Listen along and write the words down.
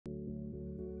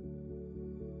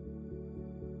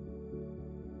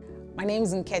My name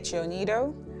is Nkechi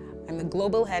Onyido. I'm the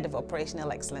Global Head of Operational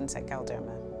Excellence at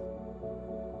Galderma.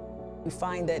 We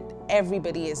find that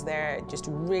everybody is there just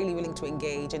really willing to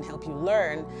engage and help you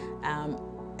learn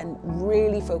and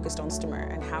really focused on customer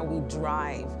and how we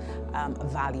drive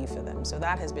value for them. So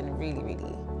that has been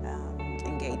really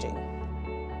engaging.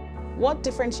 What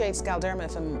differentiates Galderma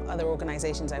from other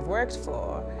organizations I've worked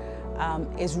for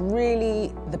is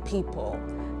really the people,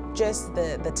 just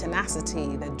the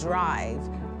tenacity, the drive,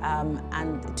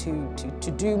 and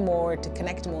to do more, to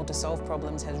connect more, to solve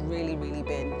problems has really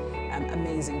been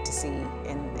amazing to see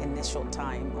in this short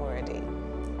time already.